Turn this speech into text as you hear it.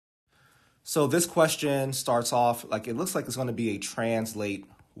So this question starts off like it looks like it's going to be a translate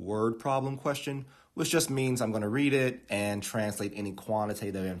word problem question, which just means I'm going to read it and translate any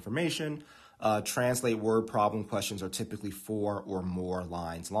quantitative information. Translate word problem questions are typically 4 or more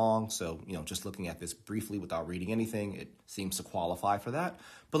lines long. So, just looking at this briefly without reading anything, it seems to qualify for that.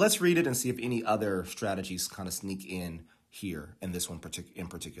 But let's read it and see if any other strategies kind of sneak in here in this one in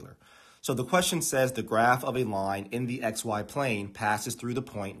particular. So the question says the graph of a line in the xy plane passes through the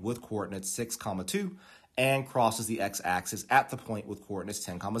point with coordinates 6, 2 and crosses the x-axis at the point with coordinates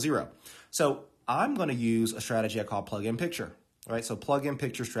 10, 0. So I'm going to use a strategy I call plug-in picture. All right, so plug-in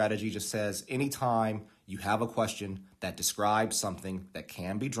picture strategy just says anytime you have a question that describes something that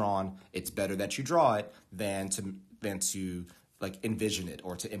can be drawn, it's better that you draw it than to like envision it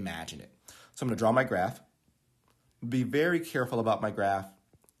or to imagine it. So I'm going to draw my graph. Be very careful about my graph.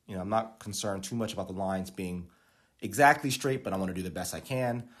 I'm not concerned too much about the lines being exactly straight, but I want to do the best I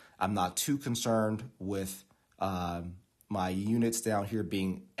can. I'm not too concerned with my units down here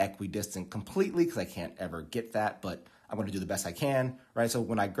being equidistant completely because I can't ever get that, but I'm going to do the best I can, right? So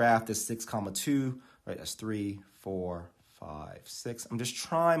when I graph this 6, 2, right, that's 3, 4, 5, 6. I'm just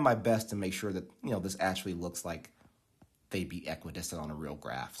trying my best to make sure that, this actually looks like they'd be equidistant on a real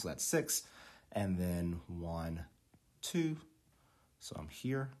graph. So that's 6, and then 1, 2. So I'm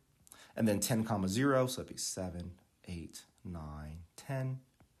here. And then 10, 0, so that'd be 7, 8, 9, 10.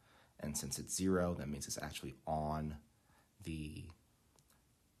 And since it's 0, that means it's actually on the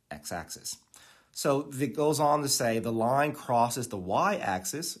x-axis. So it goes on to say the line crosses the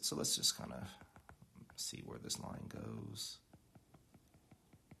y-axis. So let's just kind of see where this line goes.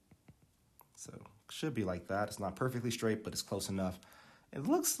 So it should be like that. It's not perfectly straight, but it's close enough. It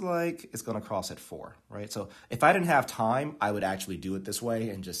looks like it's going to cross at 4, right? So if I didn't have time, I would actually do it this way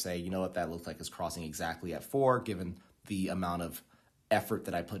and just say, you know what, that looks like it's crossing exactly at 4, given the amount of effort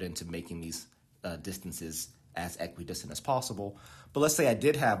that I put into making these distances as equidistant as possible. But let's say I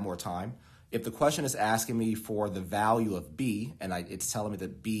did have more time. If the question is asking me for the value of b, and it's telling me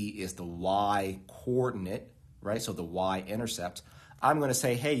that b is the y coordinate, right? So the y-intercept, I'm going to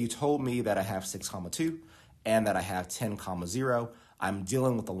say, hey, you told me that I have 6, 2 and that I have 10, 0. I'm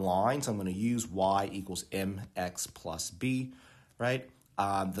dealing with the line, so I'm going to use y equals mx plus b, right?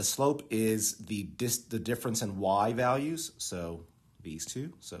 The slope is the difference in y values, so these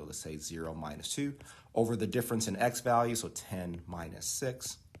two. So let's say 0 minus 2 over the difference in x value, so 10 minus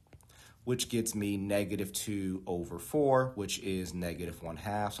 6, which gets me negative 2 over 4, which is negative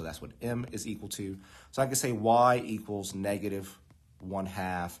 1/2. So that's what m is equal to. So I can say y equals negative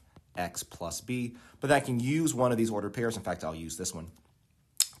 1/2 x plus b, but I can use one of these ordered pairs. In fact, I'll use this one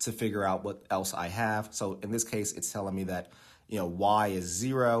to figure out what else I have. So in this case, it's telling me that, y is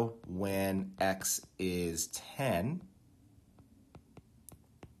 0 when x is 10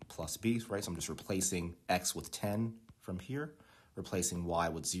 plus b, right? So I'm just replacing x with 10 from here, replacing y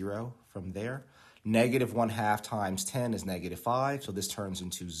with 0 from there. Negative 1/2 times 10 is negative 5, so this turns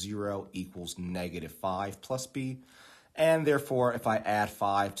into 0 equals negative 5 plus b. And therefore, if I add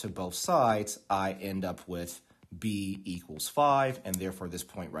 5 to both sides, I end up with b equals 5, and therefore this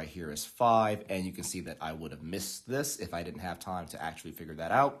point right here is 5, and you can see that I would have missed this if I didn't have time to actually figure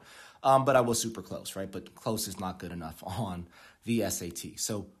that out, but I was super close, right? But close is not good enough on the SAT.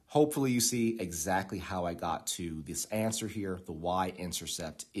 So hopefully you see exactly how I got to this answer here. The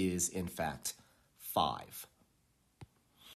y-intercept is, in fact, 5.